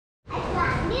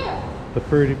The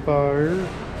pretty fire.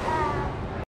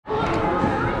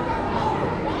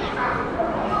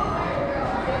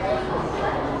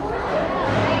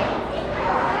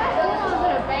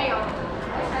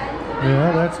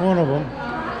 Yeah, that's one of them.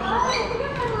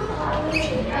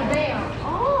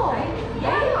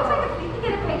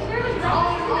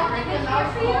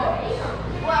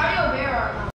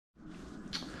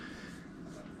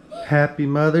 Happy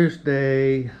Mother's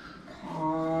Day.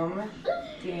 Calm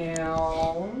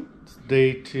down. It's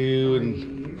day 2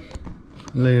 and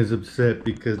Lena's upset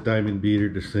because Diamond beat her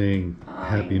to sing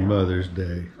Happy Mother's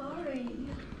Day. Sorry.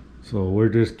 So we're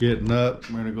just getting up.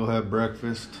 We're gonna go have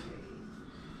breakfast.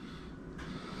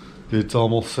 It's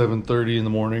almost 7:30 in the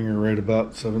morning, or right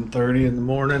about 7:30 in the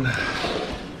morning.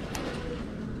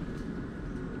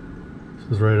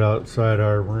 This is right outside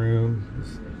our room.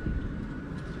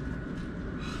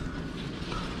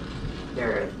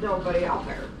 There is nobody out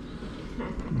there.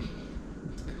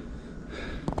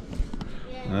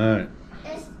 Alright.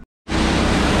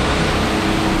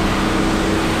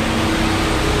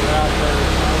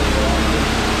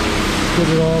 Get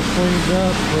it all cleaned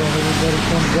up when everybody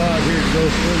comes out here to go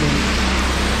swimming.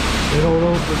 They don't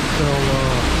open till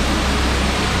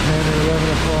 10 or 11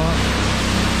 o'clock.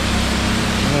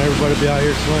 And everybody be out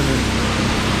here swimming.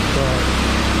 So,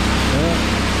 yeah.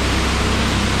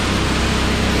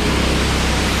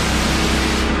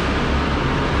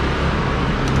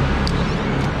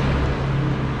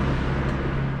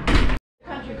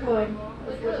 Country Club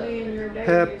was with me and your dad.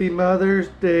 Happy Mother's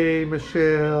Day,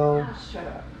 Michelle. Shut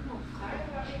up.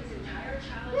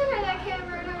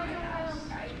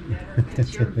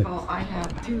 It's your fault. I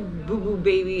have 2 boo-boo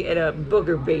baby and a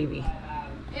booger baby.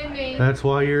 And me. That's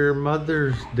why your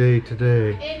Mother's Day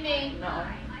today. And me. No.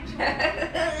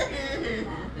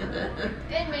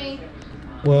 And me.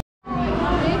 Well,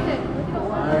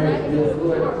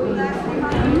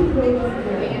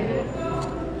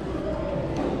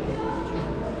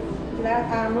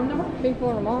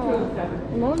 Before tomorrow.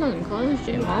 Mom doesn't close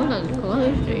yet. Mom doesn't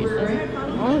close, Jason.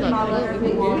 Mom doesn't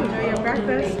close. Enjoy your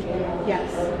breakfast? Yes.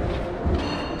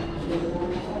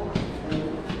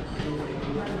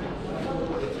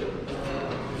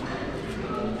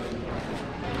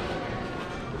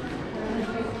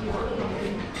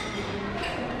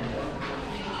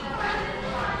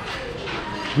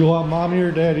 you want mommy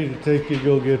or daddy to take you to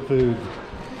go get food?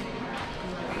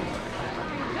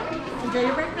 Enjoy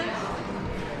your breakfast?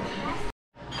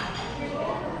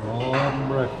 All having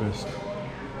breakfast.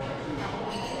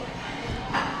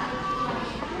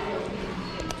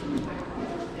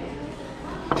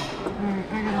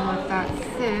 Alright, I'm gonna let that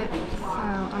sit, so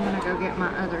I'm gonna go get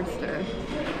my other stuff.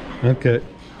 Okay.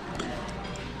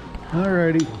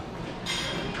 Alrighty.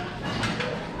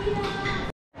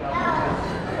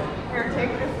 Here,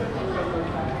 take this.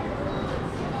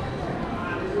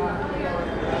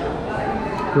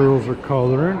 Girls are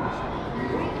coloring.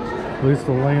 At least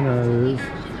Elena is.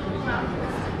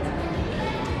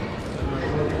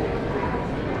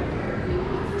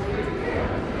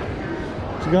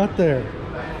 What you got there?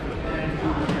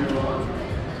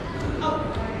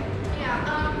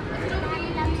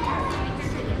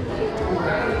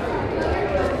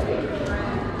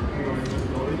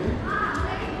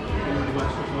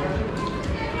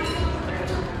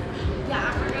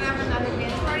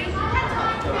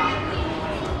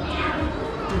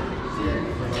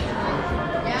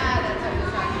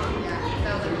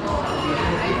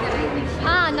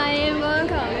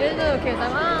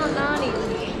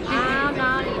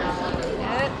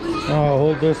 Oh,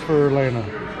 hold this for Elena.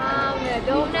 No,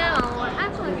 don't now.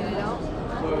 Actually, no.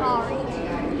 Sorry.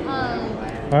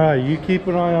 All right, you keep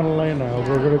an eye on Elena.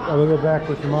 I'll go back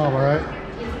with your mom. All right.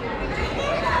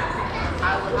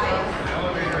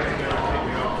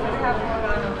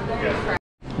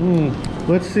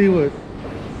 Let's see what.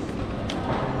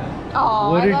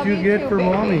 Oh, What did you get for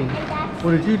mommy?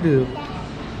 What did you do? You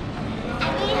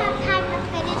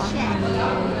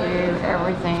do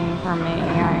everything for me.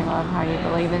 I love how you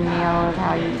believe in me. I love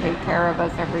how you take care of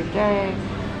us every day.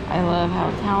 I love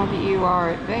how talented you are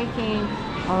at baking.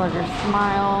 I love your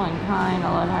smile and kind. I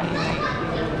love how you make.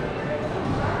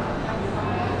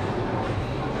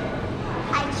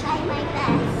 I tried my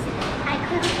best. I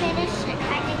couldn't finish it.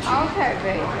 Okay,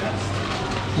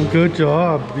 baby. Good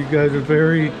job. You guys are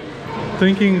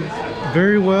thinking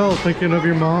very well, thinking of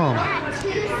your mom.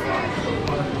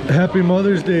 Happy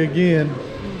Mother's Day again.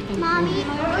 Mommy,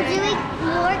 we're doing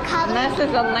more colors. This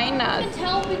is Elena's.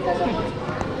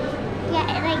 Yeah,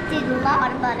 and I did a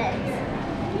lot of buttons.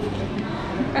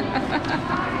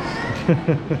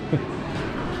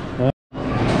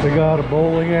 They got a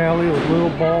bowling alley with little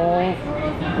balls.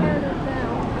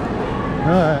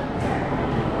 Alright.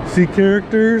 See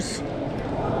characters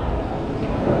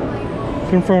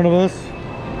in front of us.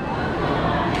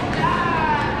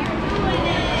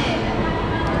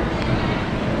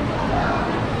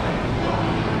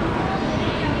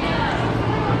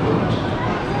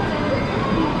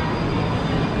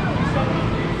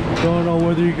 Don't know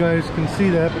whether you guys can see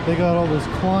that, but they got all this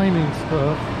climbing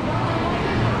stuff.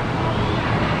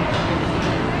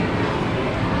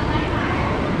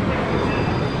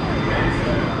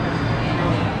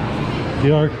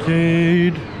 The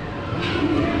arcade.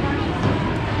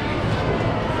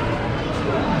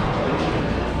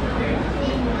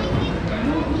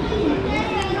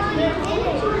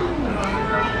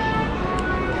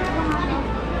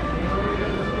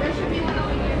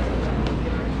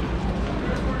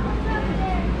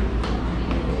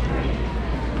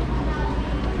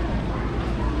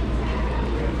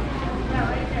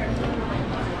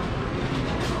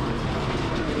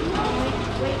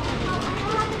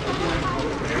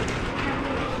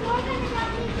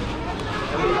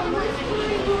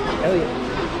 Hell yeah.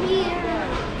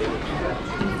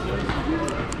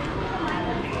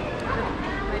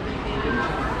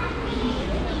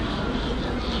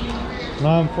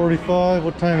 9:45.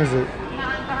 What time is it?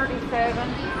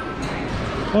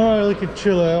 9:37. Alright, we can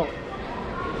chill out.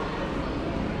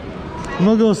 I'm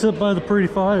gonna go sit by the pretty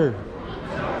fire.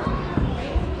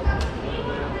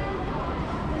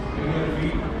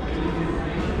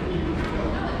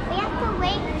 We have to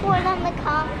wait for them to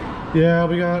come. Yeah,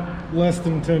 we got less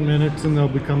than 10 minutes and they'll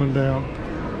be coming down.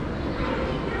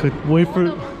 Could wait for...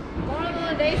 One of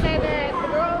them, they said that the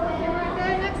girl was right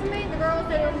there next to me. The girl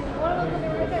said one of them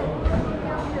was right there.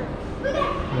 Down here.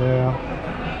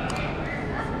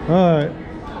 Yeah. Alright.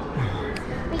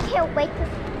 We can't wait to.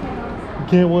 You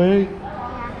can't wait?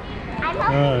 Yeah. I'm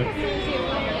hoping Alright. to see you.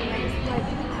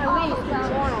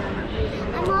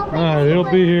 I'm hoping. Alright,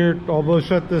 it'll be here. I'll go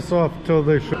shut this off until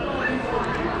they show.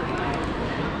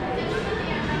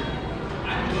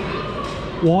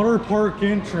 Water park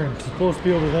entrance. It's supposed to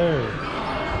be over there.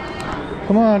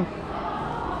 Come on.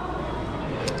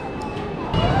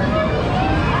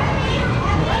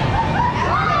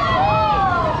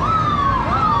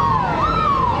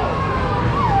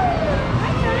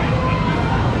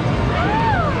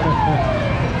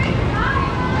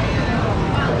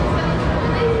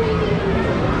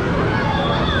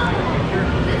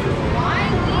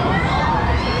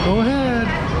 Go ahead.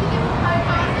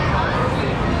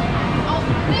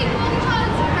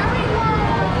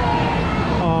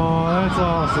 Oh, that's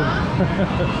awesome.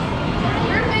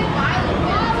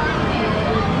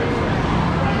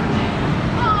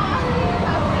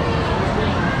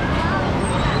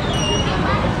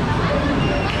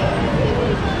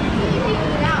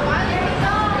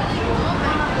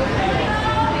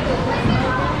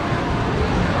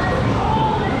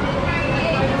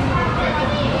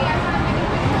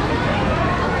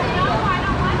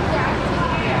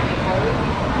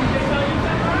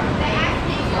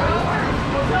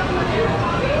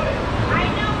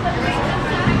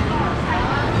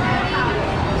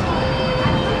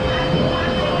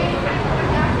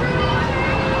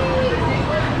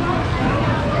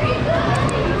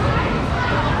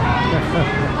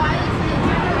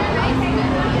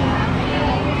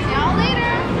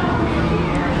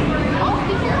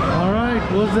 All right,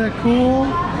 was that cool?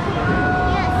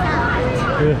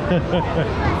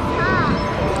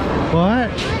 What?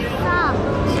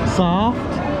 Soft?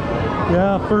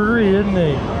 Yeah, furry, isn't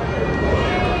he?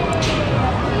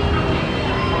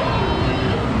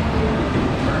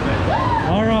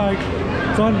 All right,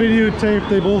 it's on videotape.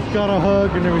 They both got a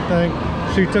hug and everything.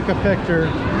 She took a picture.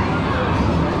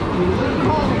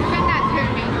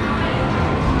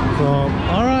 So,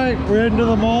 all right, we're heading to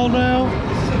the mall now.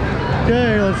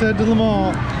 Okay, let's head to the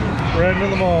mall. We're heading to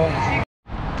the mall.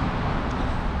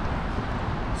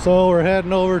 So we're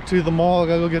heading over to the mall. I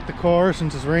gotta go get the car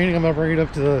since it's raining. I'm gonna bring it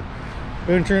up to the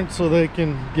entrance so they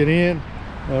can get in.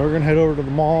 We're gonna head over to the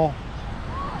mall.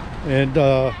 And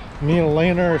me and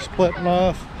Elena are splitting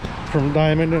off from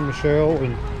Diamond and Michelle,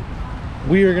 and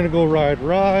we are gonna go ride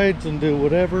rides and do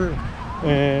whatever.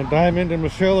 And Diamond and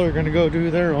Michelle are gonna go do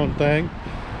their own thing.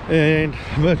 And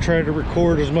I'm gonna try to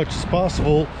record as much as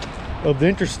possible of the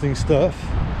interesting stuff.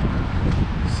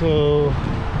 So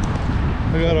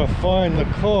I gotta find the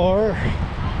car,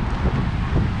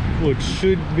 which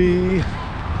should be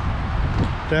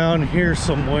down here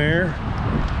somewhere.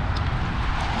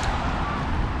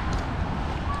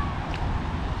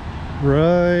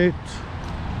 Right.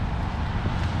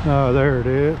 Oh, there it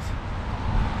is.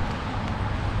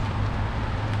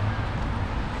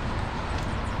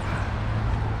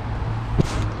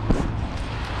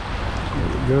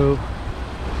 There we go.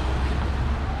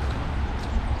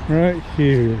 right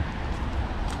here.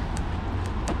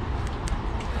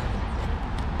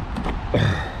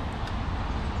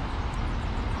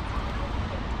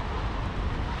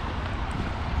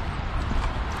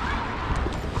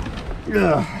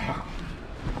 Yeah.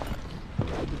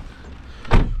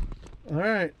 All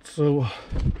right, so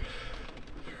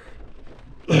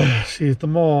see you at the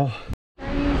mall.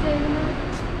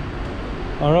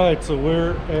 All right, so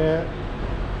we're at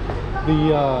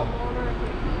the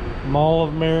Mall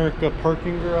of America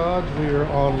parking garage. We are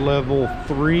on level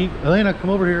 3. Elena, come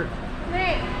over here.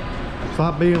 Hey.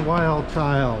 Stop being wild,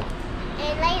 child.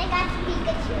 Elena got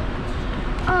Pikachu.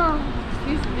 Oh,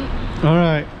 excuse me. All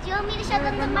right. Do you want me to show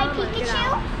them my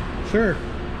Pikachu? Sure.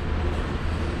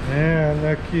 Man,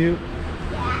 that cute.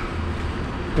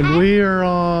 Yeah. And we are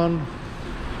on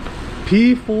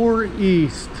P4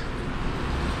 East.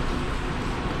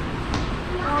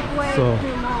 All the way So- to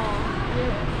the mall.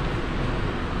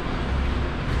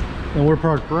 And we're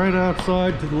parked right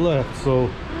outside to the left, so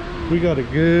we got a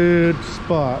good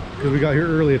spot because we got here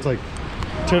early. It's like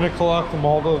 10 o'clock. The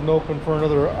mall doesn't open for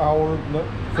another hour. No,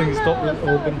 things don't really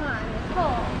open. It's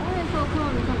cold. Why is it so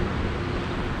cold in summer?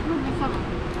 Look at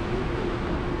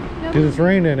summer. Because it's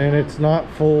raining and it's not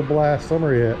full blast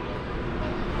summer yet.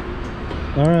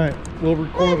 All right, we'll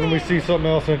record when we see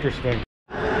something else interesting.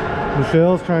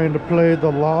 Michelle's trying to play the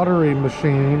lottery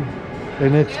machine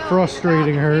and it's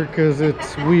frustrating her because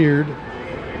it's weird. It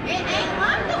ain't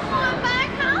like the one back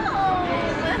home.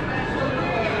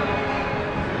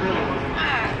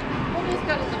 We'll just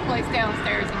go to the place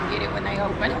downstairs and get it when they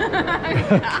open.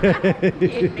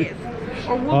 Okay.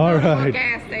 Or we'll All go to a right.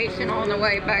 gas station on the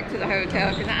way back to the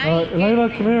hotel. Cause I All ain't right, Elena,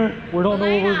 come here. We don't know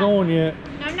where we're Elena. going yet.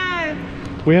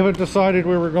 No. We haven't decided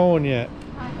where we're going yet.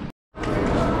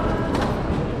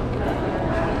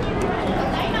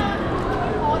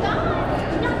 Hold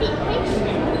on. Not be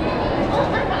patient.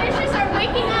 Patients are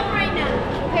waking up right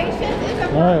now. Patience is a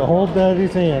All right, hold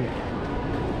Daddy's hand.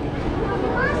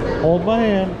 Hold my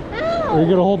hand. Or you're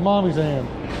gonna hold Mommy's hand.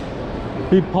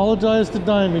 He apologized to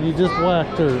Diamond. You just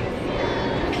whacked her.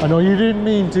 I know you didn't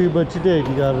mean to, but you did.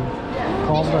 You gotta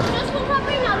calm down. Just woke up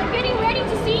right now. They're getting ready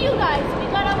to see you guys. We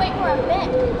gotta wait for a bit.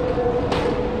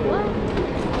 What?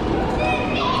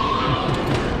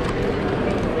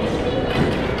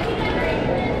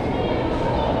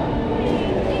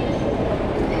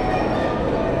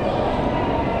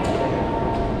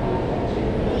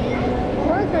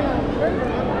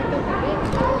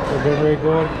 We're getting ready to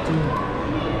go to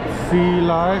see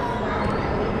live.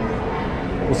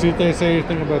 We'll see if they say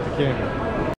anything about the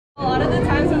camera. A lot of the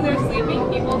times when they're sleeping,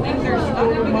 people think they're stuck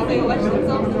because they watch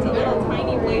themselves into little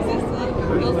tiny places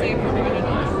to feel safe from everyone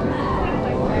else.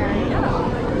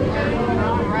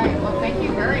 Alright, well thank you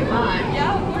very much.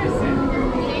 Yeah, of course.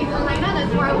 See, Elena,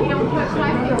 that's why we don't put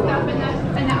plastic stuff in the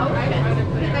ocean.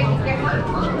 Because they can get hurt.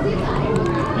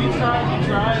 You try.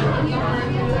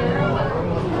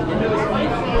 And there was quite a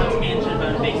tangent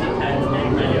about basic tags and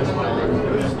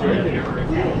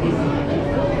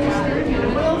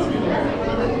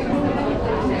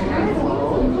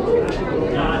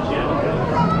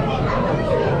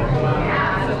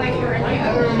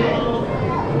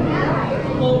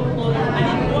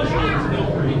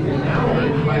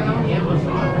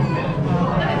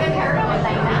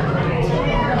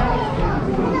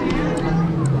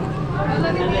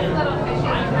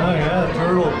Oh yeah,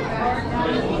 turtle.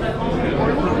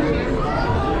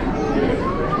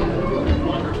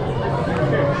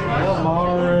 Yeah,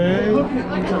 Monterey. Look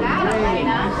at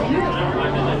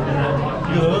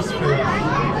those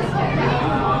fish.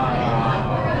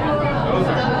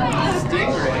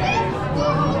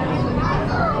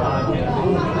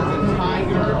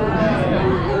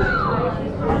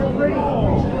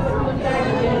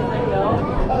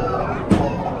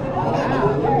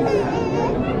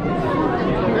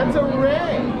 That's a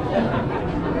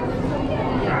ring.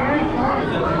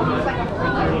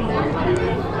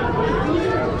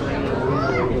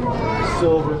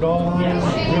 Silver dollars,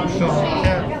 Wichita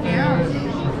catfish,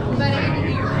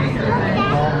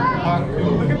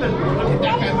 Look at that kind of thing.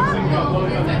 Daddy, come up.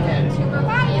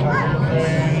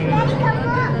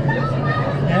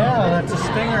 yeah, that's a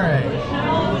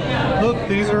stingray. Look,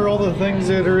 these are all the things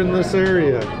that are in this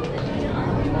area.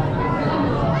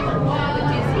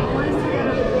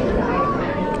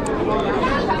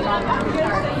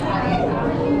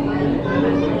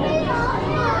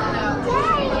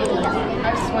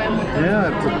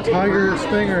 Yeah, it's a tiger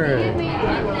stingray.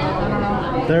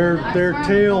 Their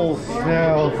tails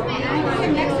have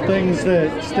things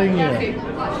that sting you.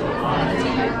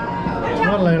 Come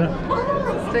on, Lena.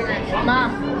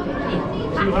 Mom.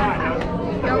 You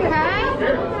okay?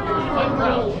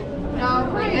 No.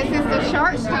 This is the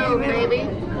shark's toe, baby.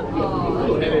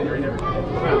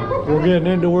 We're getting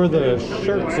into where the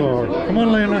shirts are. Come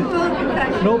on, Lana.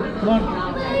 Nope, come on.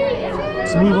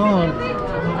 Let's move on.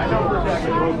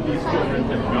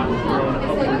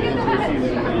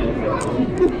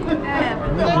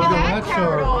 Look at that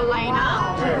shark. Elena.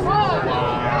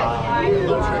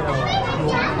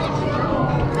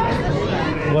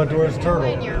 Where's turtle?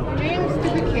 Damn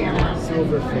stupid camera.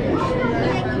 Silverfish.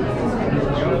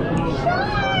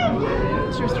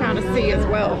 She was trying to see as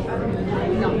well.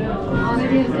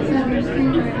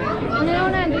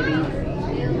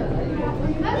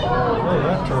 Oh,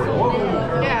 that turtle.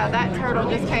 Yeah, that turtle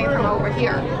just came from over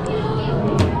here.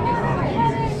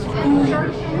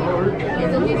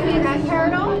 That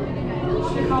turtle?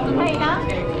 Elena?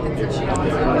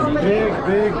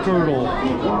 Big turtle.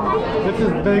 It's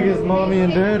as big as mommy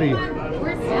and daddy.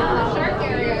 We're still in the shark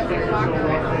area here.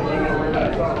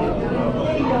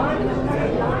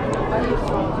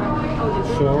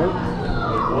 Shark.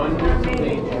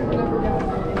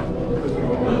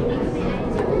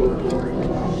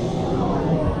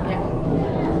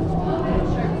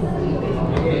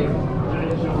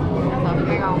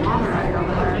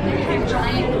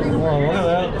 Oh, look at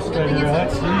that stinger.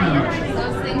 That's huge.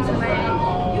 Those things are big.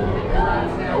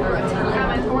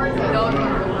 Coming towards it.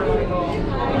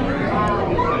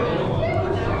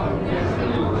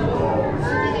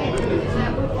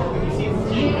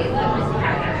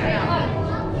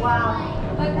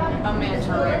 A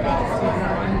manta ray.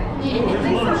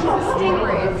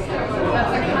 Stingrays.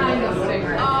 That's a kind of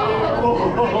stingray.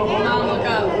 Now look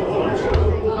up.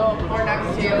 Oh, or next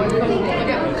to you. Look at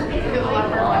the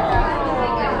leopard like that.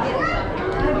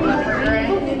 Leopard ray.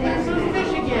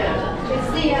 Fish again.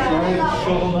 Giant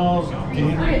shovel-nosed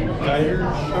gator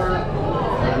shark.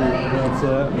 That's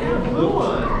that.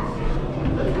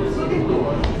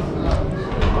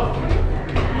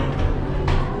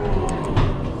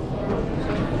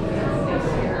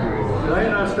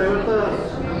 Lena, stay with us.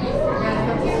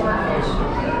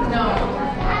 No.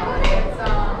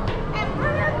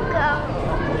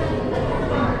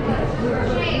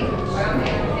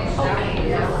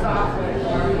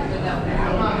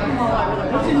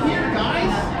 What's in here,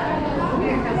 guys?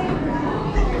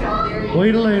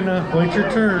 Wait, Elena. Wait your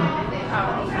turn.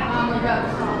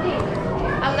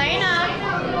 Elena.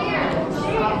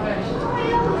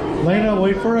 Lena,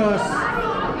 wait for us.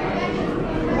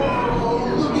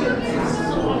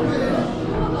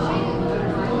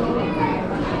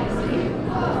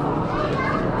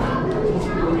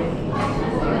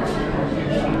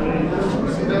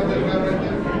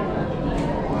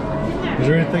 Is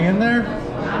there anything in there?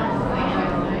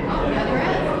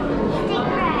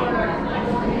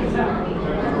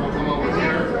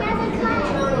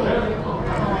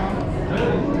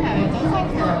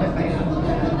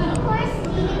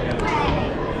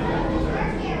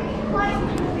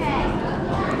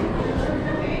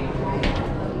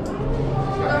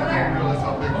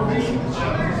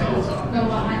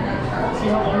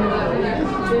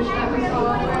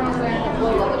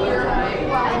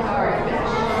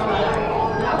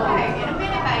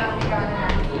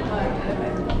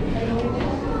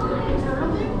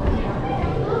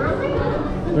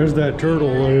 There's that turtle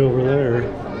way over there.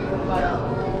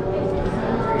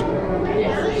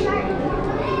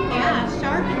 Yeah,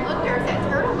 shark. Look, there's that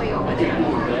turtle way over there.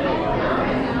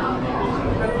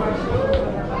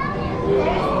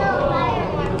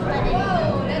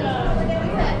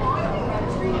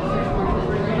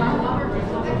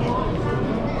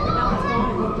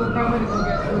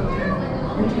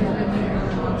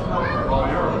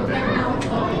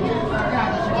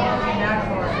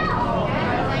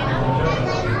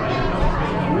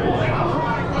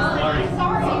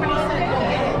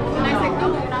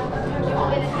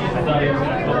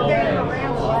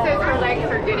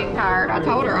 I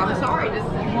told her, I'm sorry, just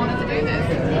wanted to do this.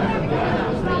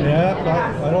 Yeah,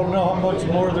 I don't know how much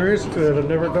more there is to it. I've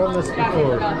never done this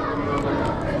before.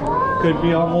 Could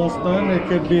be almost done. It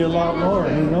could be a lot more.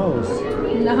 Who knows?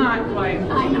 Not quite.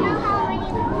 I know.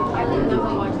 I wouldn't know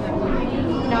how much that would be.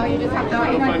 No, you just have to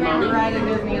wait. My friend ride at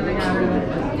Disney and they got rid of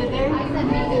it. Did they?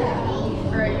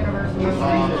 Or at Universal.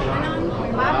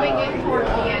 I'm getting towards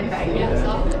the end, baby.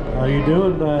 How you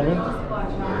doing, Diamond?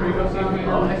 I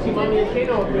see Mommy and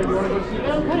Kato up there. Do you want to go see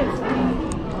them?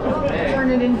 Turn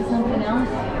it into something else.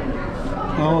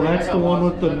 Oh, that's the one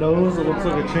with the nose. It looks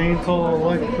like a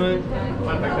chainsaw-like thing.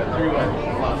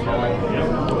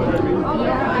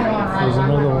 There's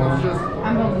another one.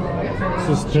 It's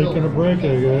just taking a break,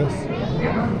 I guess.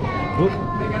 Whoop.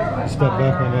 Step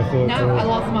back on my foot. No, I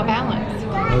lost my balance.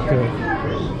 Okay.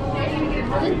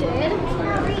 It did.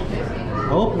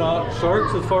 Hope not.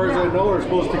 Sharks, as far as I know, are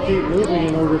supposed to keep moving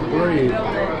in order to breathe.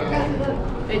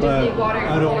 They just But need water.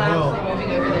 I don't know.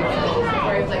 Moving over there.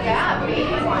 Where it's like, yeah, me.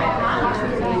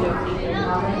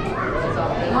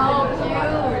 Oh,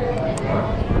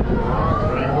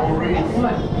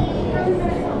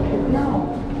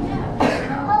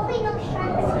 Hopefully no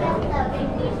sharks get them.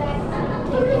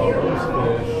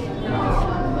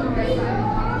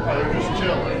 Just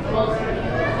chilling.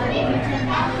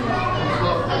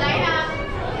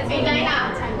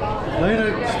 Lena,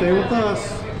 stay with us.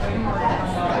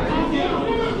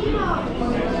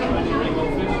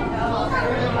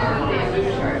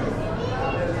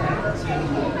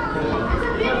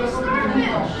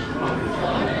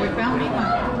 we found Nemo.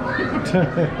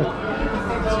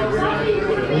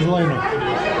 Where's Lena?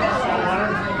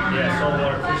 Yeah,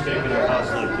 saltwater fish tank in a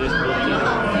house like this.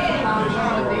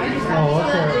 Oh,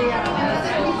 okay.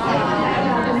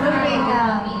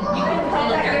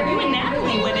 You and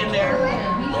Natalie went in there.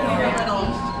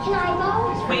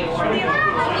 Wait, where are they?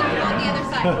 On the other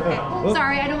side. Okay. Oop.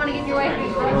 Sorry, I don't want to get your way.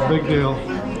 No big deal.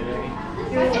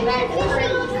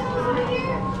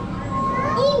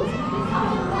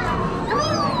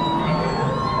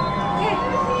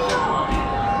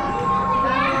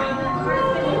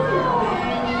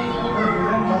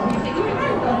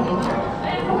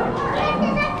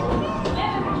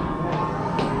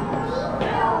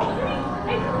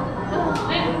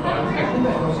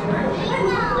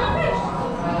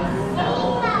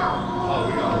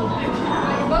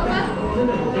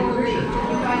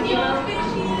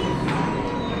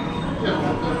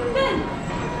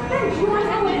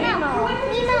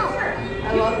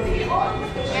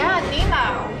 Yeah, Nemo.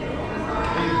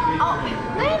 Oh,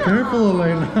 Nemo. Careful,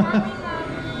 Elena.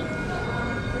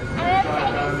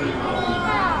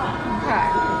 Okay.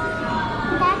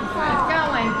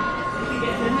 Going.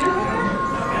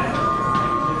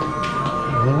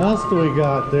 What else do we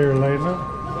got there, Elena?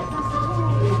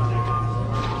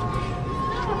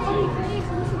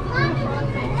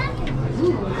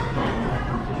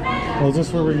 Oh, is this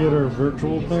where we get our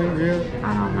virtual things here?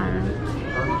 I don't know.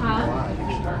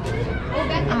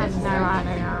 I have no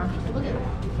idea.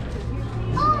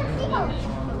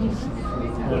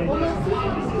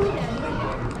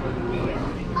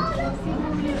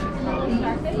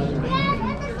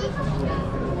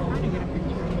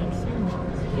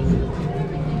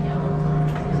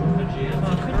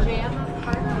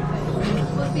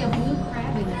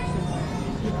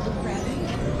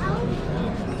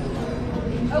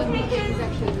 Okay, kids. It's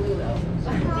actually blue though. I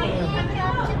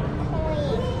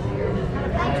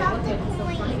dropped the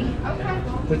coin. Okay.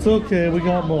 It's okay, we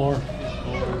got more.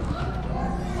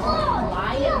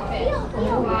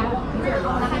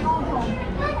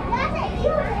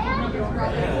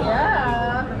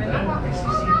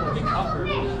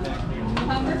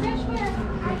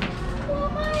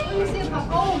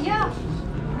 Oh, yeah.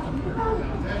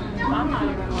 I'm not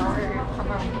even worried.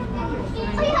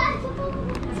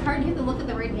 It's hard. You have to look at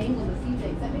the right angle to see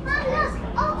things. That makes sense.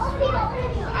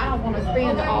 I don't want to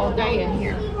spend all day in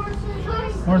here.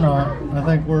 We're not. I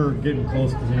think we're getting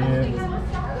close to the end.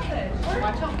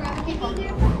 Watch out for other people.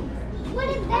 What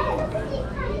is that?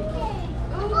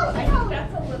 Oh, I think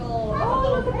that's a little. Oh,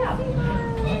 look at that.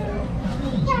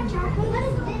 Yeah, Chocolate. What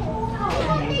is this?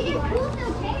 Oh, they just pulled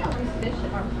their tails.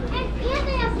 And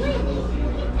they have wings.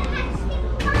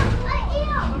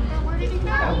 Where did he go?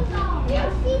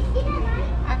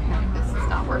 Okay, this is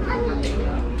not working for me.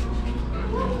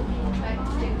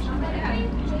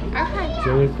 Okay.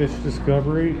 Jellyfish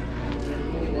Discovery.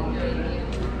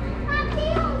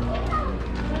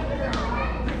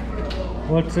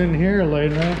 What's in here,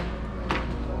 Elena?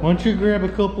 Why don't you grab a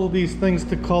couple of these things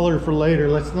to color for later?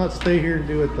 Let's not stay here and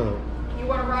do it though. You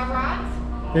want to ride rides?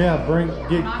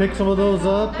 Yeah, pick some of those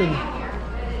up and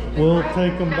we'll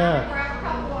take them back.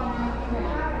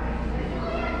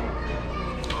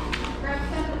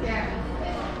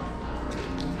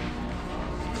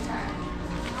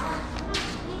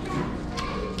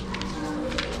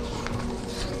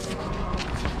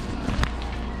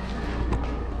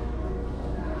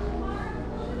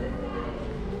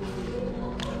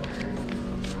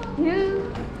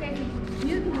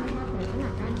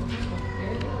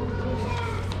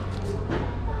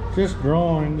 Just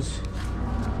drawings.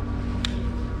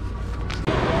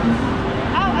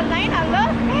 Oh, Elena,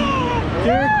 look!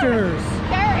 Characters!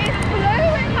 There is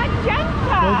blue and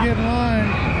magenta! Go get in line.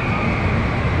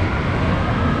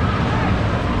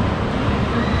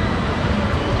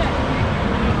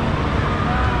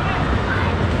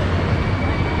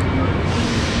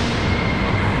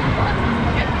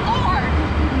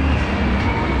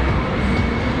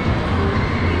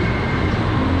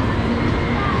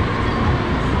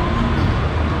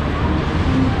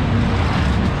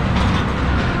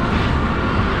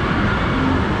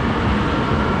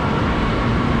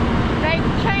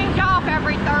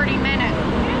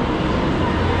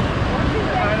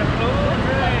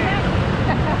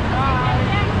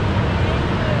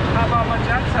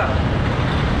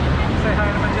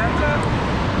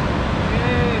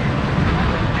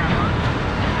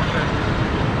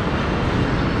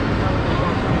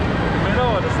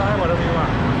 you want?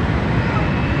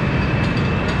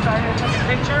 Excited to take a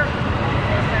picture?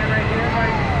 Stand right here,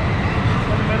 right?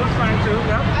 In the middle's fine too,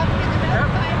 yep. Yep.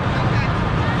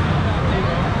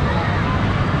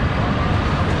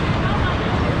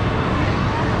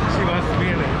 She wants to be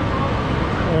in it.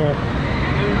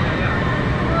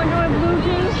 Blue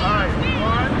jeans. Alright,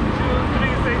 1, 2,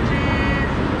 3, say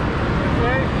cheese. This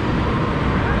way.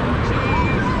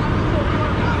 Cheese.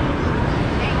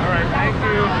 Alright, thank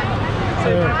you.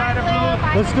 Say bye-bye to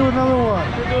Blue. Let's do another one.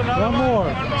 We'll do another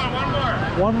one.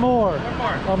 One more.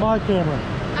 On my camera.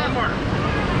 One more.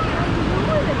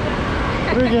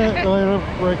 What do you get later,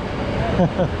 Rick?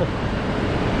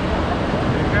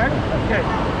 Okay? Okay.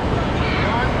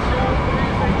 1, 2, 3,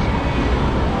 say cheese.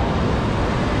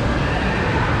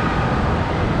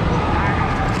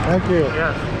 Thank you.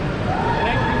 Yes.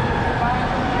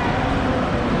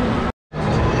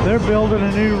 They're building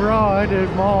a new ride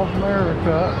at Mall of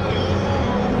America.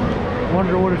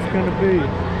 Wonder what it's going to be.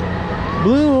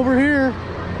 Blue over here.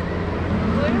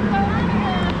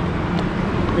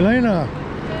 Elena.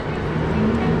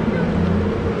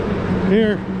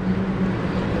 Here.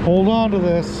 Hold on to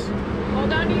this.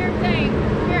 Hold on to your thing.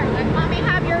 Here, let mommy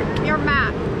have your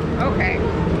map. Okay.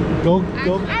 Go. I'm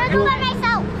gonna go by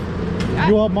myself.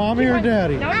 You want mommy or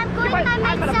daddy? No, I'm going by I'm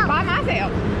gonna myself. buy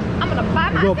myself. I'm gonna buy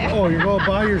You go, myself. oh, you're going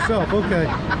by yourself. Okay.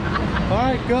 All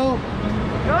right, go.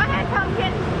 Go ahead,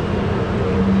 pumpkin.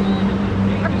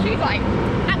 She's like,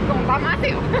 I'm going by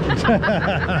myself.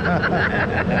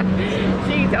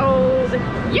 She's old.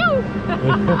 You.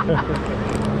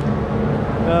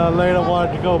 Lena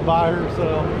wanted to go by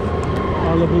herself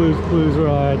on the Blues Clues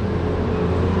ride.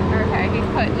 Okay, he's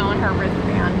putting on her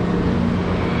wristband.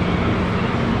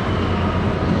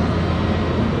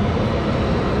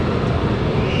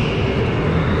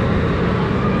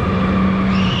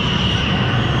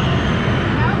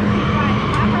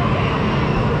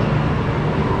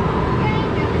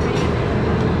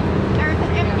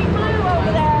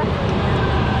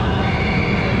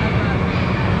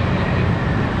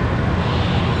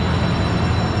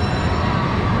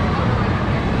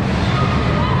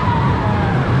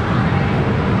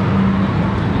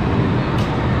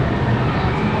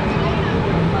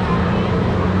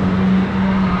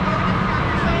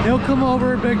 He'll come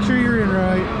over and make sure you're in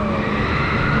right.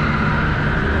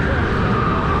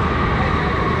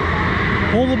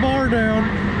 Pull the bar down.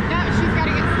 No, she's got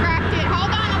to get strapped in.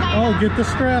 Hold on, Elena. Oh, get the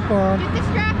strap on. Get the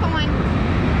strap on.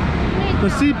 The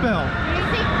seatbelt. You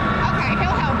see? Okay,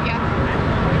 he'll help you.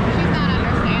 She's not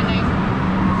understanding.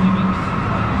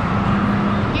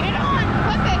 Get it on.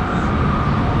 Clip it.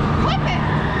 Clip it.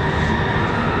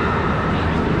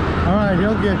 All right,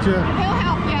 he'll get you. He'll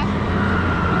help you.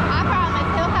 I promise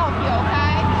he'll help you,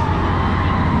 okay?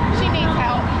 She needs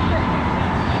help.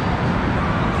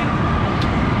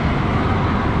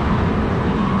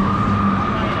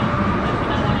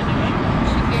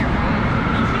 She's here.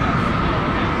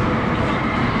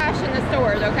 Cash in the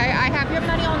stores, okay? I have your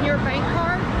money on your bank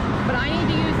card, but I need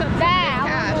to use up some of this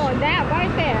cash. Oh, that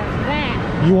right there.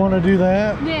 That. You want to do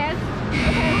that? Yes.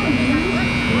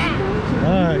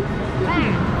 All right.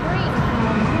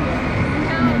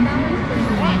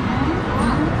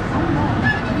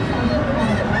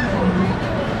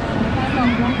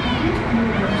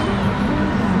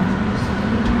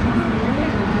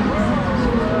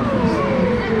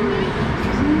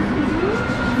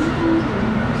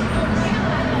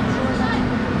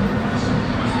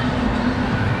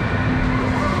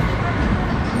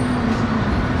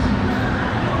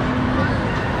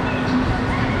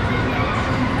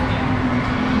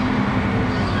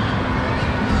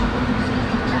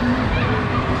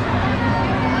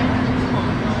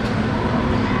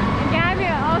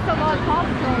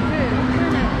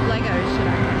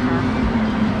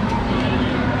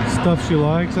 Stuff she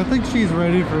likes. I think she's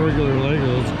ready for regular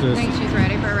Legos. I Just think she's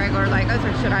ready for regular Legos,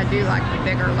 or should I do like the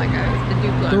bigger Legos, the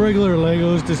Duplo? the regular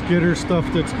Legos. Just get her stuff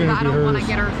that's gonna I be don't want hers.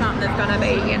 to get her something that's going to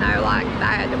be, you know, like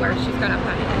that, where she's going to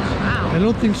put it in her mouth. I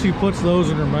don't think she puts those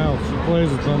in her mouth. She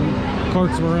plays with them,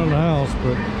 carts them around the house,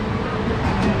 but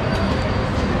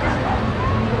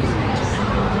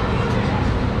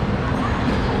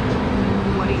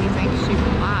What do you think she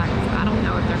would like? I don't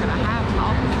know if they're going to have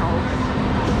Paw Patrol.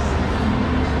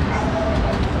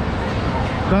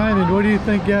 Diamond, what do you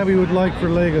think Gabby would like for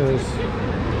Legos?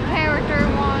 Character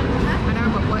one. I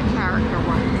know, but what character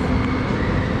ones?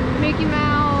 Mickey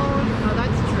Mouse. Oh,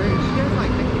 that's true. She does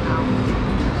like Mickey Mouse.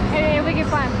 And if we can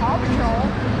find Paw Patrol.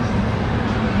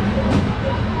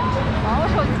 Paw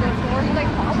Patrol's good for. He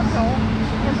likes Paw Patrol.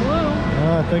 And Blue.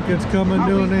 I think it's coming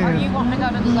to an Are you end. wanting to go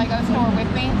to the Lego store with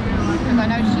me? Because I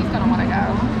know she's going to want to go.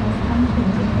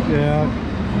 Yeah,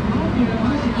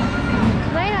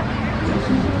 Lena.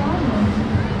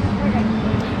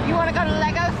 You want to go to the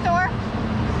Lego store?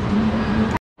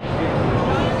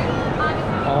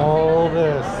 All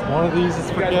this. One of these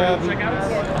is for Gabby. Check out. I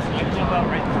can jump out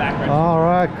right in the back. Right. All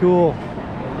right, cool.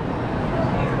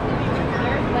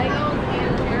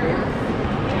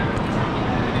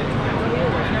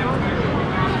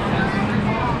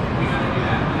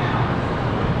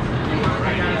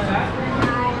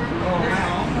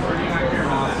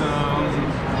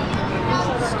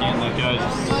 Scan that guys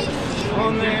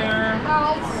on there.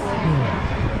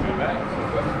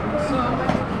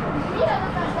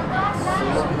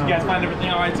 You guys find everything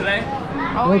all right today?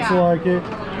 Oh, Looks yeah. like it.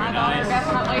 My daughter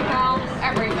definitely found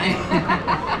everything.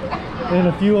 And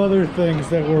a few other things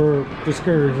that were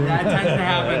discouraging. That tends to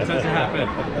happen. Tends to happen.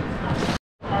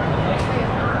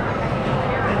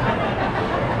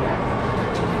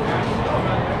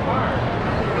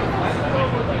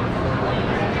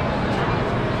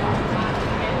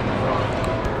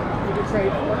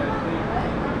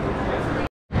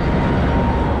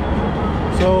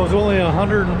 So it was only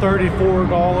 $134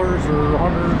 or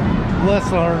less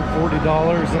than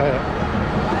 $140 at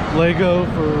Lego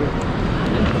for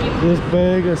this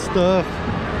bag of stuff,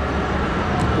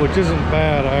 which isn't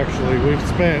bad actually. We've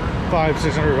spent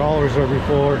 $500–600 there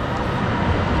before,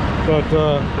 but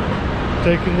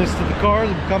taking this to the car,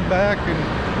 then come back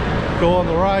and go on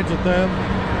the rides with them.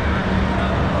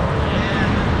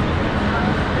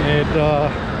 And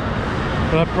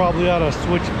I probably ought to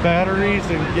switch batteries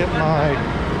and get my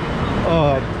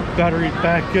battery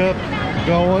backup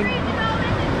going,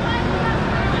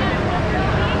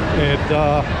 and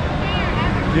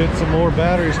get some more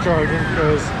batteries charging,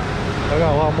 because I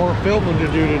got a lot more filming to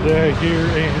do today here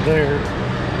and there.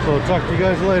 So I'll talk to you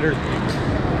guys later.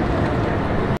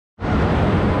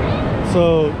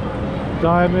 So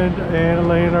Diamond and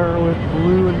Elena are with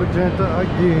blue and magenta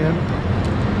again.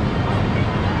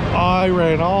 I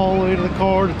ran all the way to the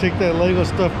car to take that Lego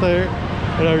stuff there,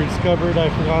 and I discovered I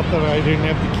forgot that I didn't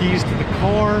have the keys to the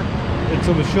car, and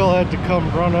so Michelle had to come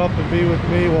run up and be with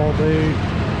me while they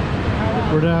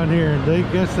were down here. And they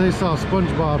guess they saw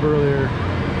SpongeBob earlier,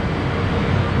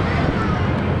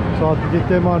 so I'll have to get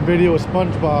them on video with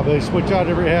SpongeBob. They switch out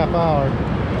every half hour.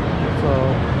 So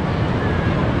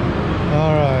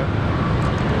all right.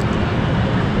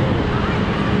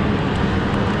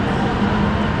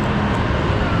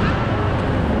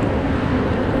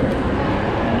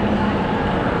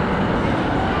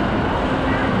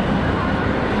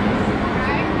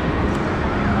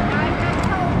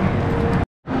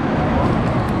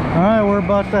 We're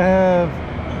about to have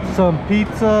some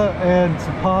pizza and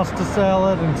some pasta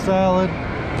salad and salad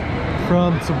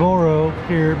from Saboro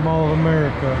here at Mall of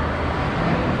America.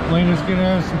 Lena's gonna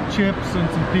have some chips and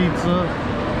some pizza.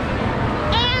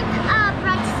 And a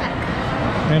breadstick.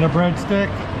 And a breadstick?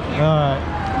 Alright.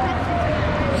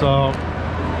 So,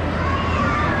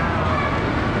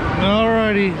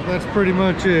 alrighty, that's pretty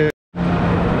much it.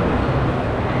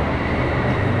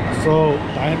 So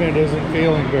Diamond isn't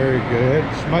feeling very good.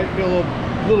 She might feel a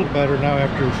little better now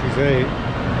after she's ate.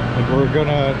 And we're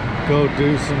gonna go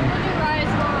do some.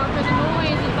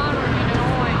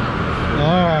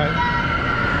 Alright.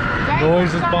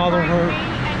 Noise is bothering her.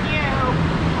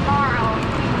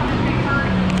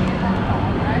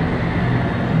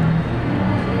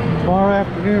 Tomorrow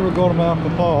afternoon we're going to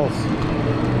Mountain Falls.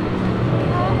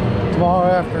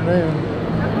 Tomorrow afternoon.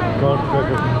 Going to pick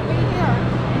her.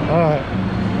 Alright.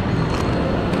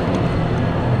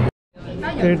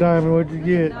 Hey Diamond, what'd you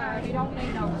get?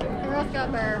 Girl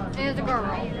Scout bear. It's a girl.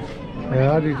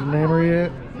 Yeah, did you name her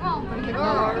yet?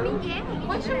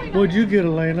 What'd you get,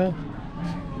 Elena?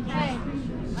 Hey,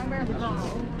 I'm wearing the girl.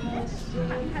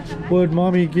 What'd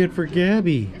Mommy get for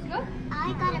Gabby?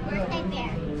 I got a birthday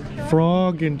bear.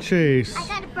 Frog and Chase. I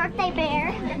got a birthday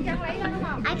bear.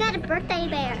 I got a birthday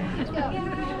bear.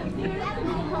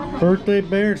 Birthday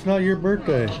bear? It's not your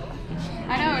birthday.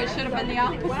 I know, it should have been the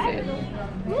opposite.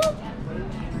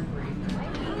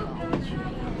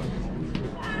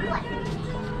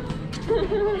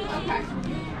 Okay.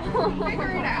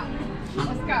 Figure it out.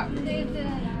 Let's go.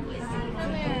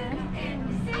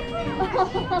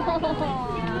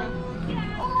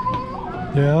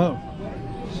 Yeah.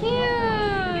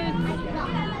 Cute.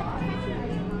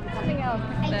 Something else.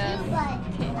 I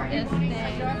do, but This thing.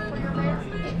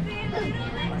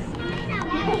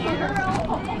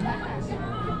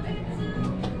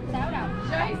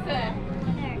 Jason.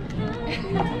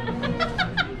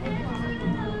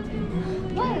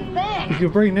 What is that? If you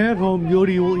bring that home,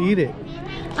 Yodi will eat it.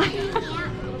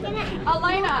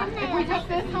 Elena, if we took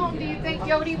this home, do you think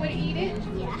Yodi would eat it?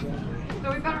 yeah.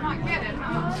 So we better not get it,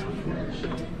 huh?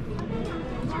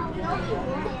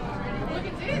 Look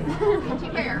at this.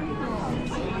 Gucci bear.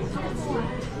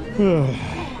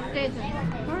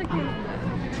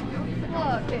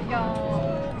 Look at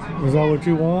y'all. Is that what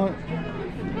you want?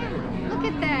 Look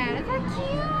at that. Is that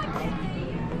cute?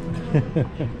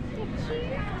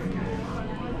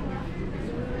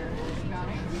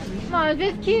 Mom, is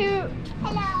this cute?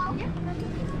 Hello.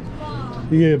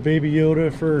 You get a baby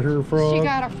Yoda for her frog? She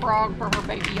got a frog for her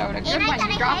baby Yoda. Good And I one, got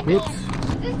you a dropped head. it. Oops. Is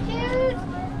this cute?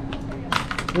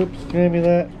 Oops, hand me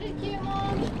that. Is this cute,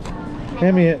 Mom?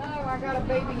 Hand me it. Oh, I got a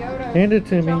baby Yoda. Hand it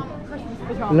to me. Pajama, Christmas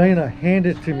pajama. Elena, hand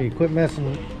it to me. Quit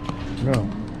messing. No.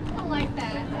 I like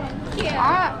that. Cute.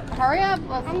 Alright, hurry up.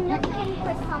 Let's... I'm looking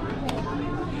for something.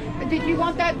 Did you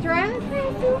want that dress?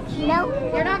 No.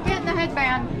 You're not getting the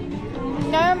headband.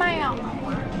 No, ma'am.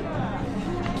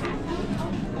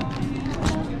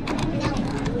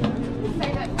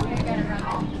 Say that to me again and run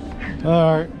off.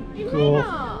 Alright, cool.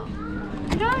 No.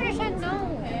 You don't understand, no.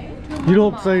 You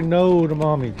don't say no to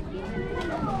mommy.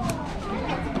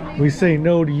 We say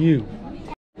no to you.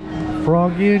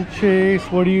 Froggy and Chase,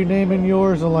 what are you naming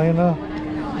yours, Elena?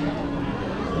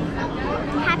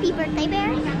 Happy birthday,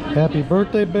 bear. Happy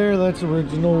birthday, Bear. That's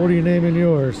original. What are you naming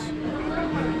yours?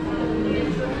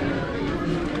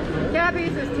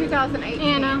 Gabby's is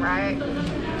 2018, Anna. right?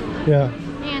 Yeah.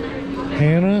 Anna.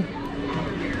 Hannah?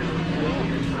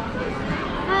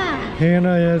 Huh.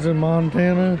 Hannah as in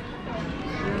Montana?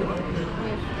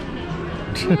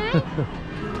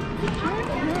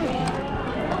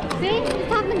 See? He's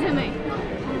talking to me.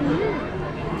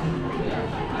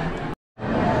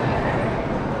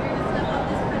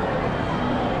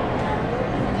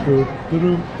 Dun,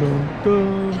 dun, dun,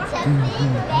 dun. It's a big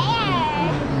bear.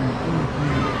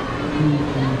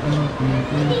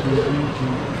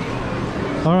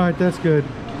 All right, that's good.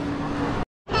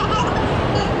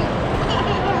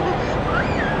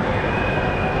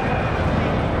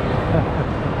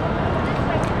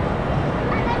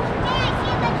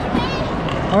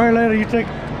 All right, Lana, you take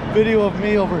video of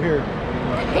me over here.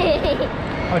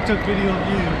 I took video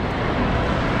of you.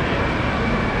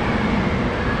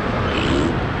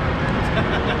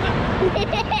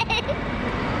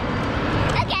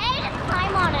 Okay, just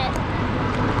climb on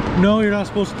it. No, you're not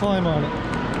supposed to climb on it.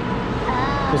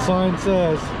 The sign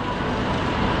says.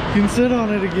 You can sit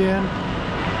on it again.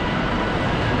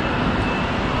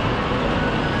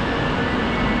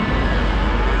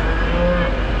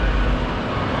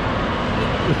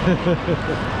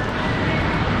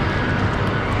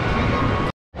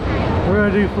 We're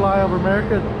gonna do Fly Over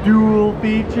America dual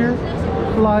feature.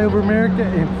 Fly Over America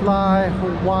and Fly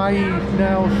Hawaii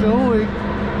now showing.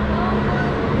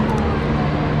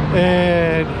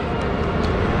 And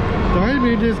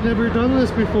Diamond has never done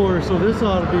this before, so this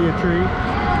ought to be a treat.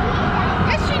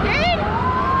 Yes, she did.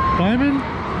 Diamond,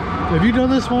 have you done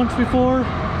this once before?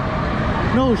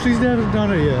 No, she's never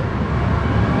done it yet.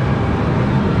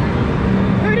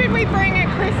 Who did we bring at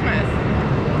Christmas?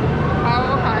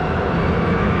 Oh, okay.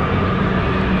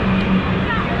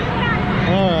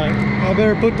 Alright, I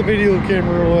better put the video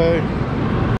camera away.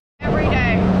 Every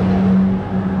day.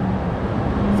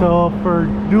 So for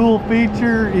dual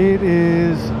feature, it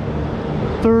is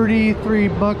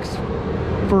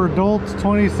 $33 for adults,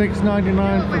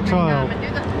 $26.99 for child. Do the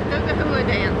hula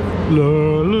dance. La,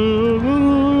 la, la,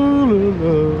 la,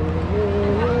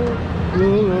 la, la,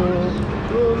 la,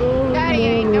 Daddy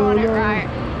ain't doing it right. I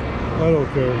don't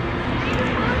care.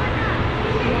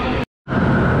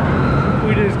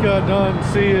 We just got done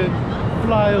seeing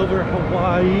Fly Over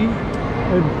Hawaii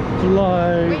and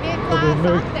Fly We did fly Over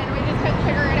America. something. We just couldn't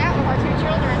figure it out with our two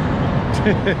children.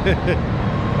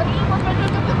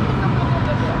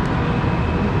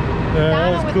 Yeah, that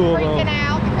Donna was was cool though. freaking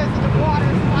out because of the water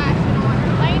splashing on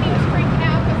her. Lainey was freaking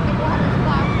out because the water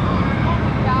splashing on her. Oh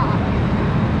my God.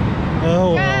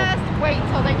 Oh wow. Just wait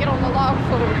till they get on the log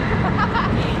flume.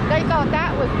 They thought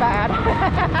that was bad.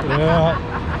 Yeah.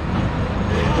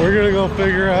 We're gonna go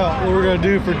figure out what we're gonna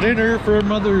do for dinner for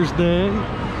Mother's Day.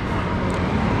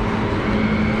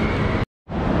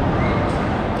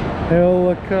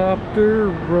 Helicopter,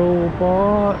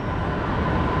 robot,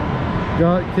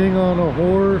 got King on a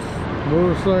horse,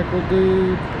 motorcycle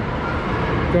dude,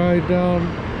 guy down,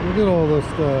 look at all this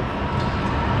stuff.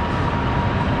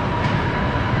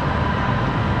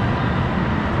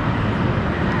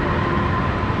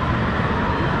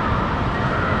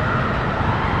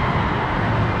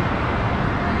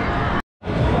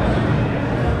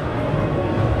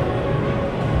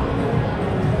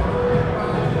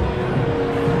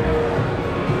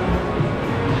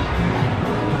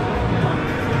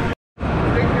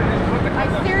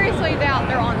 I seriously doubt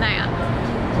they're on that.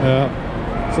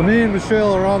 Me and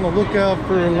Michelle are on the lookout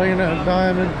for Elena and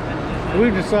Diamond.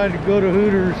 We've decided to go to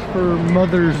Hooters for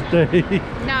Mother's Day.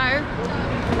 No,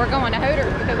 we're going to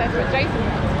Hooters because that's what Jason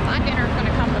wants. My dinner's going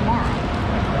to come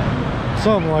tomorrow.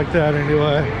 Something like that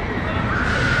anyway.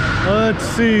 Let's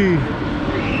see.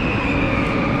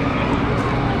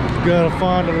 Gotta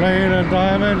find Elena and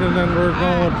Diamond and then we're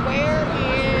going.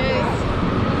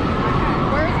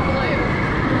 Where's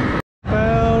Blue?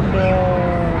 Found,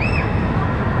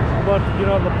 about to get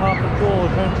on the Paw Patrol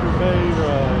Adventure Bay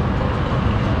ride.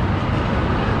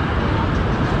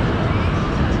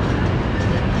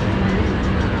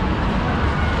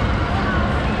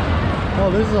 Oh,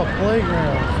 this is a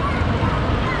playground.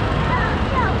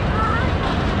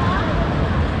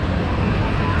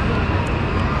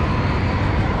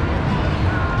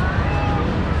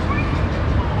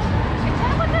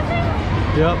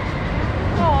 Yep.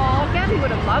 Oh, Gabby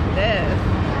would have loved this.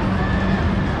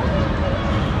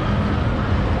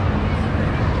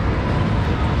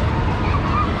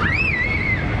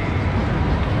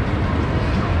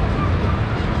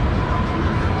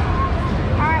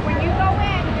 Alright, when you go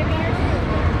in, give me your shoes,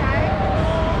 okay?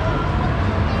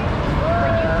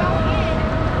 When you go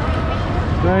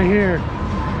in, Right here.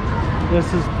 This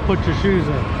is put your shoes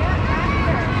in.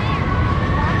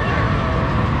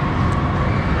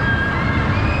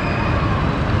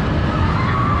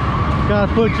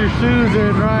 Gotta put your shoes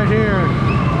in right here.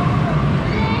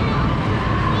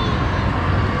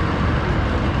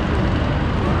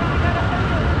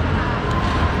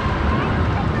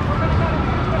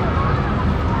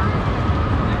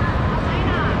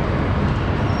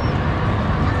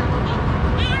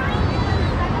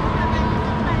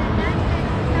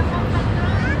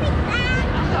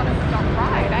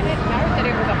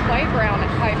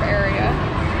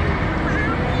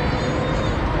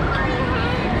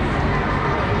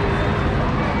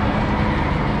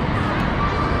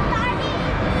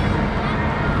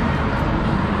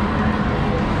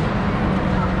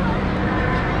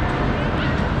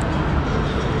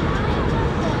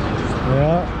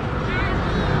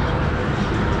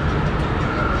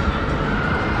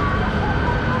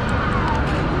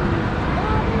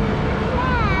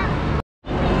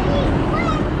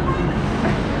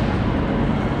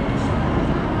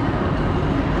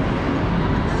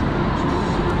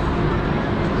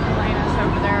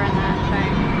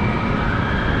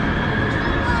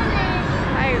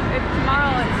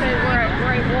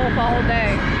 All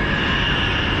day.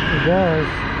 It does.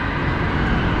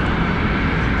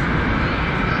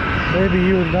 Maybe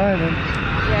you and Diamond.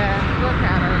 Yeah, look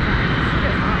at her. She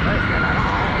does not look good at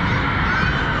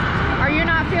all. Are you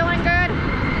not feeling good?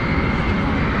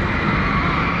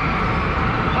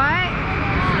 What?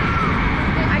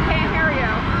 I can't hear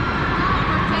you.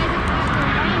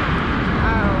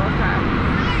 Oh, okay.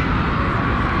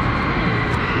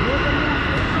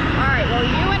 Alright, well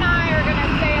you and I are going to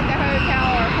stay at the hotel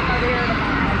or come over here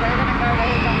tomorrow. They're going to go to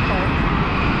his uncle.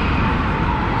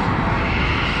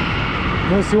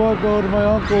 Unless you want to go to my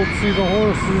uncle to see the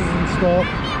horses and stuff.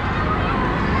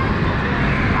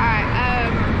 Alright,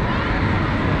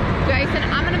 Jason,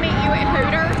 I'm going to meet you at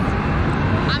Hooters.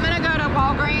 I'm going to go to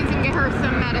Walgreens and get her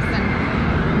some medicine.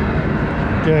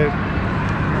 Okay.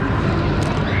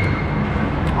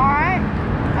 Alright,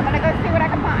 I'm going to go see what I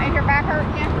can find. Is your back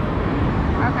hurting you?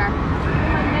 Okay.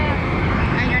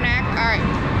 And your neck? Alright.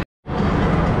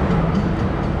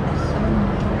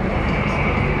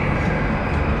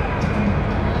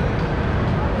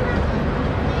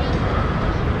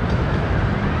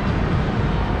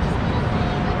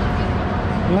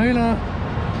 Elena.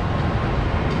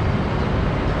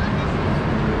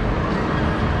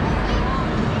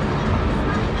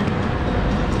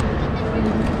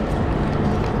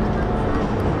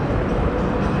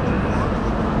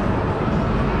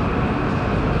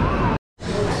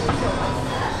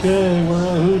 Okay, we're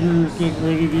at Hooters getting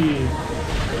ready to eat.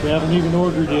 We haven't even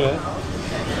ordered yet.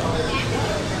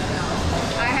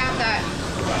 I have that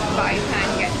buy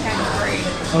 10, get 10 free.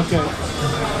 Okay.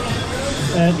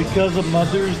 And because of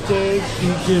Mother's Day, she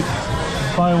gets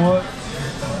buy what?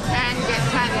 10, get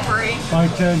 10 free. Buy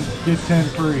 10, get 10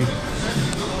 free.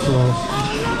 So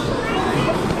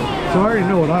I already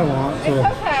know what I want. So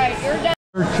It's okay, you're done.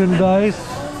 merchandise.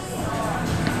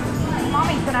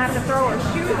 Mommy's going to have to throw her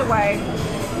shoes away.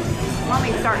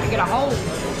 Mommy's starting to get a hold.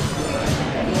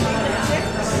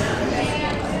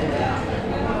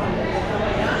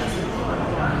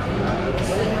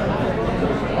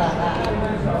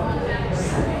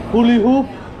 Hula hoop.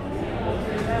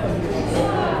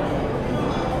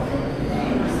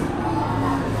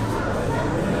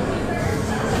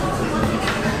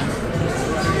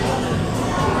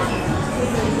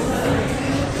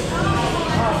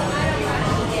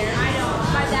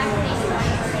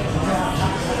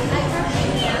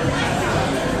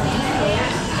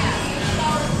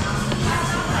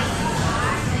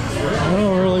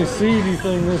 see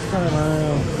anything this time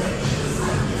around.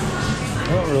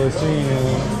 I don't really see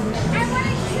anything.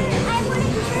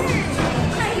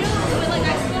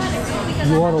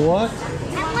 You want a what?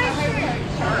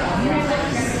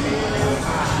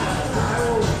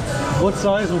 What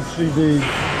size would she be?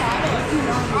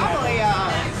 Probably,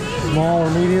 Small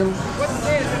or medium? what's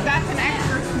this? If that's an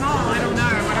extra small, I don't know.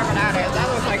 Whatever that is. That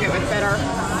looks like it would fit her.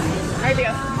 Maybe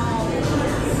a small.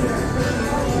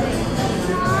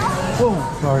 Whoa,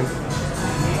 sorry.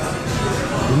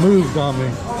 You moved on me. Do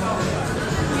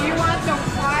you want the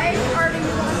white or do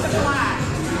you want the black?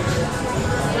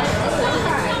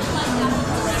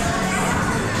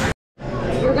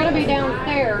 You're going to be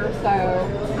downstairs, so...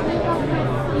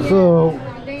 So,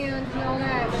 Dance and all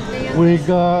that. we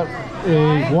got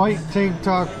a white tank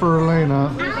top for Elena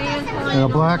and a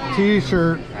black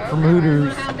t-shirt from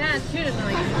Hooters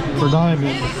for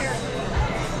Diamond.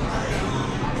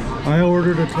 I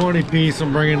ordered a 20 piece.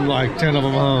 I'm bringing like 10 of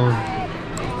them home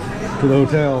to the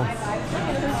hotel.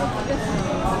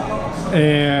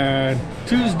 And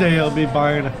Tuesday I'll be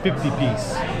buying a 50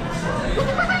 piece.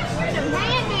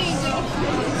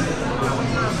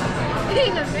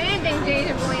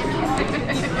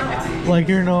 Like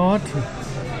you're not.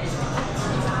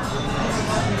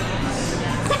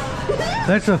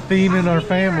 That's a theme in our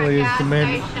family, is the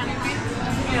man.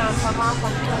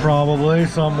 Probably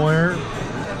somewhere.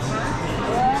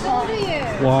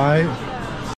 Why?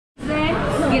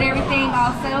 Get everything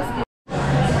all settled.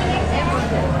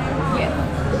 Yes.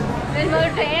 Then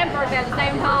Mother's Day and birthday at the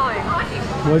same time.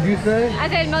 What'd you say? I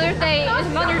said Mother's Day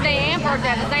and birthday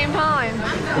at the same time.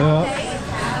 Yeah.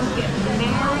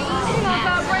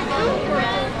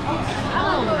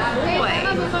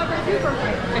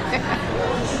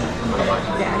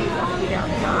 Daddy walk you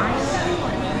outside.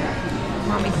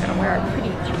 Mommy's gonna wear a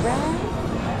pretty dress.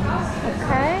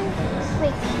 Okay.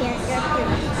 Wait, can't go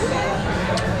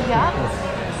Yup.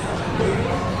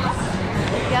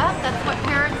 Yup, that's what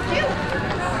parents do.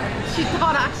 She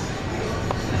thought I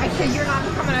said, you're not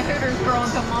becoming a Hooters girl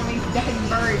until Mommy's dead and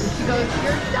buried. And she goes,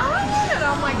 you're done? And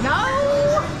I'm like, no.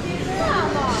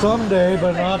 Someday,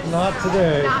 but not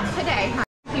today. Not today, honey.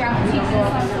 Here, I'm gonna teach you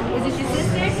something. Is it your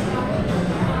sister?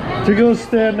 To go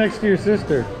stand next to your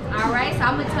sister. Alright, so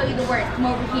I'm gonna tell you the words. Come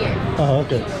over here. Oh,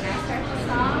 okay.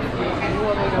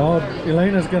 Oh,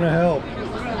 Elena's gonna help. She's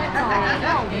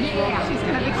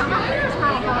going to become a Hooters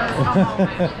girl.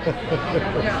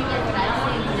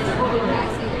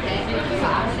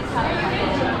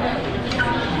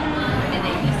 And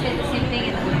then you said the same thing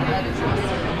and then the other choice,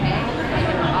 okay? And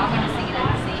then we're all gonna sing it at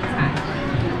the same time.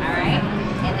 Alright?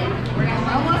 And then we're gonna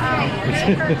almost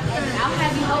ready. I'll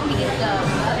have you help me get the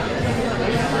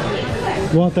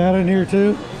You want that in here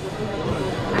too?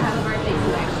 I have a birthday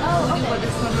today. Oh, okay.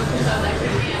 This one was so like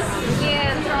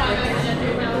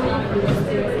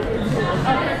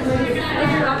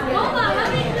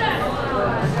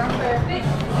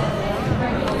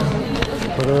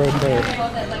Put her right there.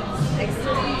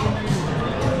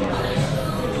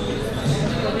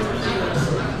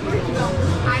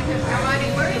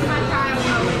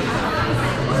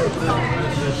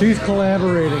 She's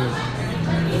collaborating.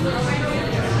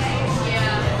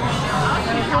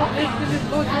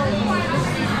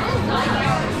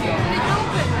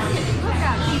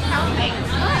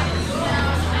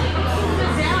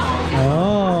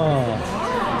 Oh.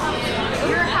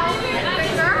 You're helping the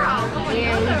girl.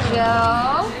 Here we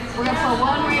go. We're gonna put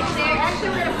one right there. Actually,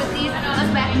 we're gonna put these.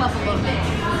 Let's back them up a little bit.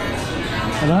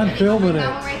 And I'm filming That it.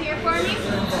 one right here for me.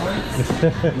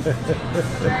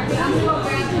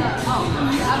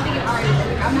 I'm thinking already.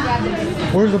 I'm gonna grab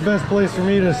this. Where's the best place for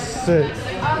me to sit?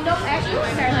 No, actually,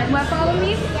 you wanna follow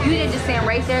me? You need to just stand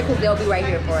right there because they'll be right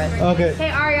here for us. Okay. Hey,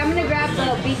 Ari, I'm gonna grab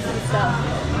the beats and stuff.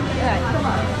 Yeah, come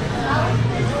on.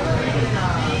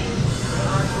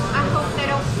 I hope they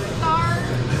don't starve.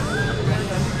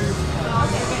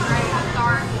 Okay, get ready to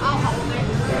start. I'll hold it.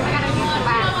 I gotta use the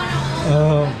back.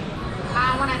 I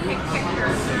want to take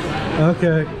pictures.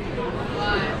 Okay.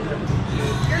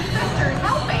 Your sister's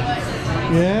helping.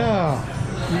 Yeah.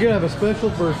 You're gonna have a special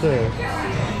birthday.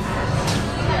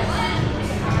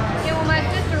 Yeah, well, my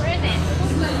sister isn't.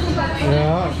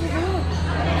 Yeah.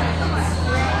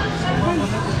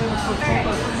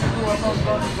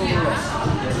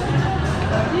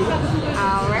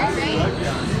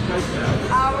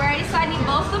 Alrighty, so I need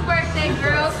both the birthday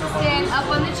girls to stand up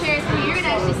on the chairs. So you're gonna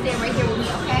actually stand right here with me,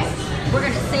 okay? We're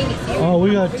gonna sing it. Oh,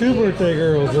 we got two birthday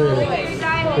girls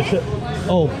here.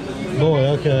 Oh, boy,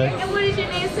 okay. And what is your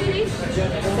name, sweetie?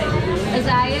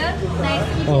 Isaiah. Nice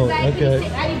to meet you, Oh, Isaiah. okay.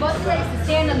 I need both ladies to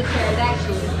stand on the chairs,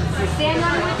 actually. Stand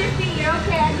on it with your feet. You're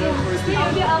okay. I can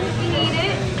stand you up if you need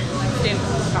it. didn't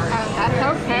start. That's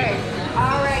okay.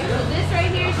 All right, so this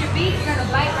right here is your beak. You're gonna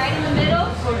bite right in the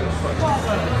middle.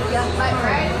 Yeah, bite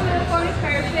right in the middle for me.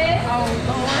 Perfect. Oh,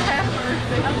 Lord have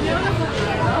mercy. I'm beautiful.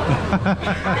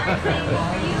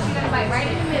 You're gonna bite right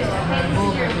in the middle.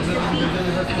 Okay, this is your beak.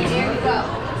 Okay, there we go.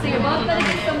 So you're both gonna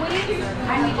get some with you.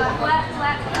 I need you to flap,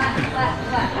 flap, flap, flap,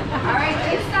 flap. All right, if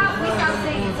you stop, we stop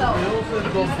singing. So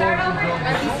if you start over, or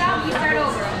if you stop, you start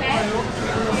over. Okay.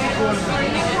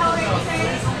 Next color,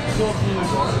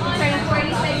 turning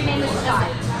 40, say your name is 5.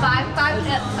 5,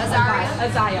 Azaria.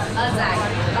 Azaya.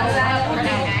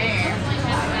 Okay.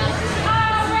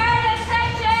 Alright,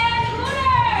 attention,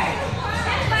 Hooters!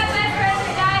 It's my best friend,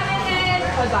 the Diamond, and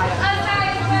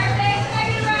Azaria's birthday. Can I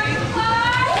get a round of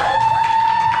applause?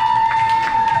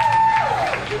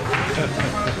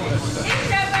 It's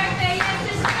your birthday, yes,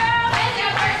 it's true. It's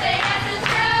your birthday, yes, it's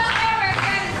true. And we're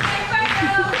gonna sing for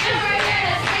you. And we're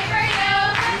gonna sing for you.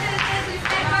 This we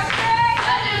sing for free.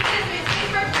 This we sing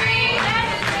for free.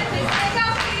 This we sing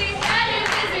off key.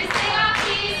 This we sing off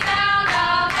key. Sound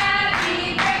of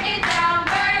happy. Break it down.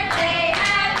 Birthday.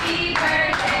 Happy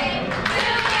birthday to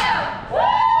you.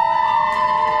 Woo!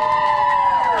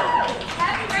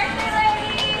 Happy birthday,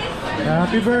 ladies.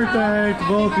 Happy birthday to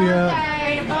both of you.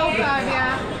 Birthday to both of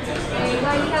you. There you go.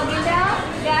 Mijo, get down.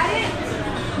 Got it?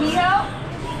 Mijo.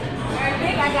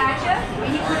 Perfect. I got you.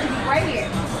 And you put your feet right here.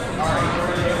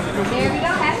 There we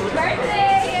go. Happy birthday.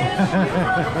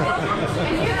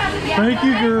 And you're about to be Thank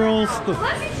you, girls. Look at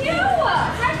you.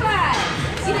 High five.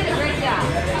 You did a great job.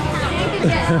 Thank you,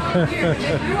 Jess.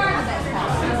 You are the best.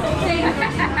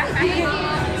 Thank you.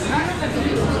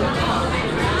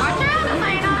 Watch out,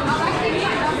 Elena.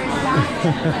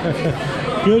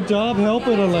 Good job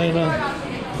helping, Elena.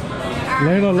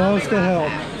 Elena loves to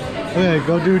help. Okay,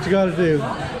 go do what you gotta do.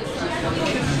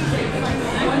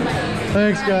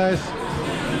 Thanks, guys.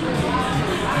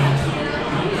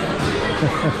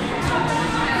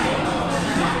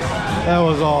 That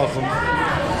was awesome.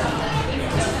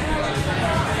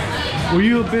 Were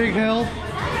you a big help?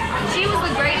 She was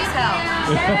the greatest help.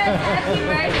 Happy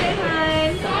birthday,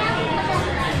 hon.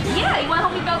 Yeah, you want to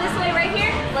help me go this way right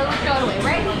here? Let's go away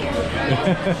right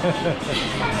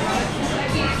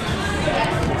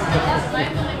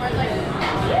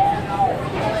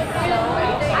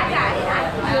I got it. I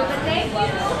can do it, but thank you.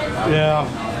 Yeah.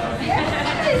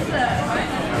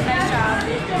 Nice job.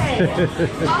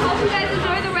 I hope you guys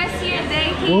enjoy the rest of your day.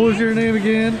 What was your name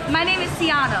again? My name is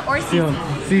Sienna, or Cece.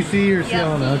 CC or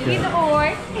Sienna? Okay. Either or.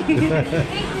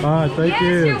 All right, thank yes,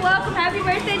 you. You're welcome. Happy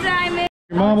birthday, Diamond.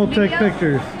 Your mom will take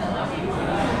pictures.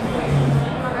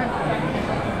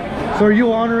 So are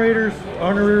you honorary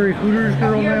Hooters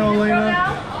girl now, Elena?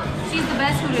 She's the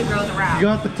best Hooters girls around. You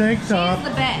got the tank top. She's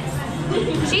the best.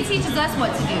 She teaches us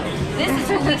what to do. This is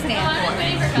what we stand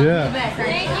for. Yeah. The best.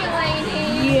 Thank you,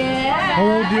 lady. Yeah. How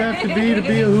old do you have to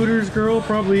be a Hooters girl?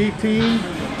 Probably 18?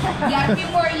 Yeah, a few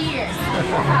more years.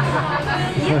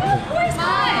 Yeah, of course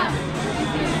not.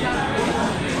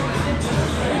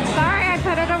 Sorry, I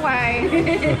put it away.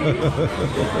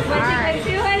 What you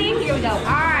do, honey? Here we go.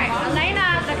 All right,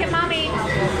 Elena, look at mommy.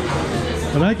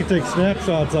 And I can take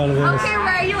snapshots out of this. Okay,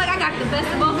 Ray, you're like, I got the best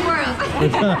of both worlds. Well,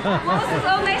 this is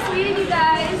so nice meeting you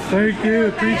guys. Thank you,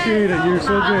 appreciate it. You're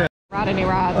so good. Ride any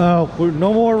rides? Oh,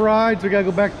 no more rides. We gotta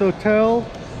go back to the hotel.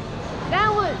 That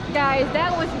was, guys,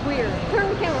 that was weird. Turn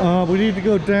the camera. We need to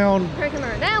go down. Turn the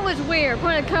camera. That was weird.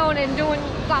 Putting a cone and doing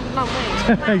something.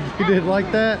 You didn't like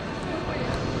that?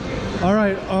 All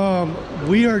right,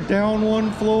 we are down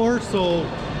one floor, so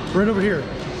right over here.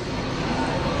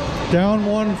 Down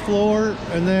one floor,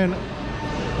 and then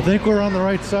I think we're on the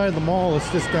right side of the mall. It's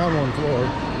just down one floor.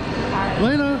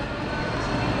 Lena.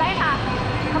 Lena,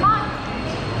 come on.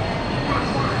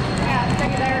 Yeah, I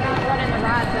think they're not running the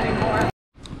rides anymore.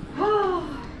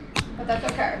 But that's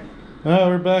okay.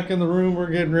 We're back in the room. We're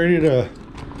getting ready to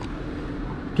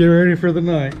get ready for the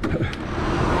night.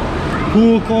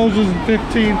 Pool closes in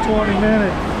 15-20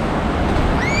 minutes.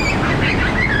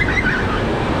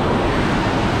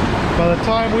 By the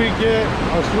time we get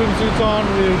our swimsuits on,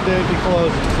 they'd be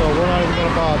closing, so we're not even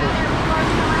gonna bother.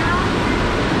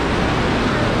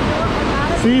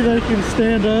 See, they can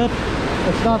stand up.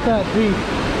 It's not that deep,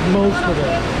 most of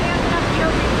it.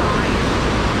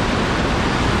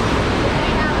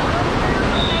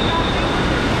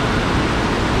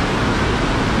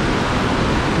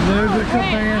 And there's a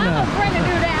cabana. I'm afraid to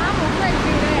do that. I'm afraid to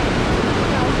do that.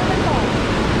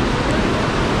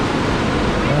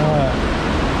 Alright.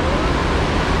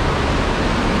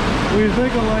 What do you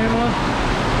think, Elena?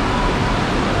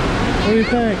 What do you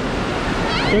think?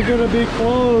 They're going to be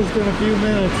closed in a few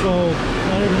minutes, so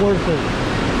not even worth it.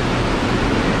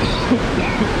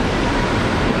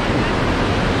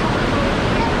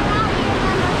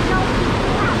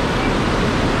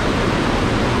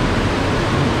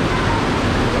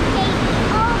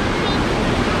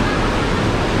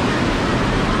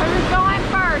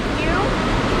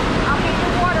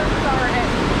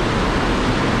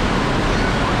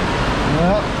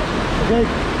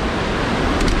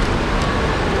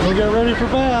 We'll get ready for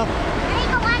bath.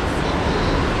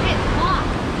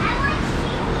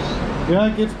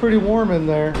 Yeah, it gets pretty warm in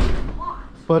there.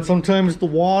 But sometimes the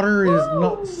water is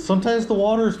not, sometimes the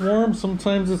water is warm,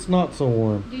 sometimes it's not so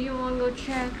warm. Do you want to go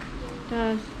check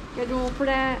the schedule for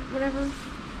that, whatever?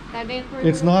 That dance party?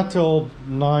 It's not till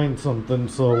 9 something,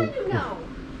 so. No.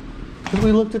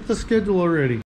 We looked at the schedule already.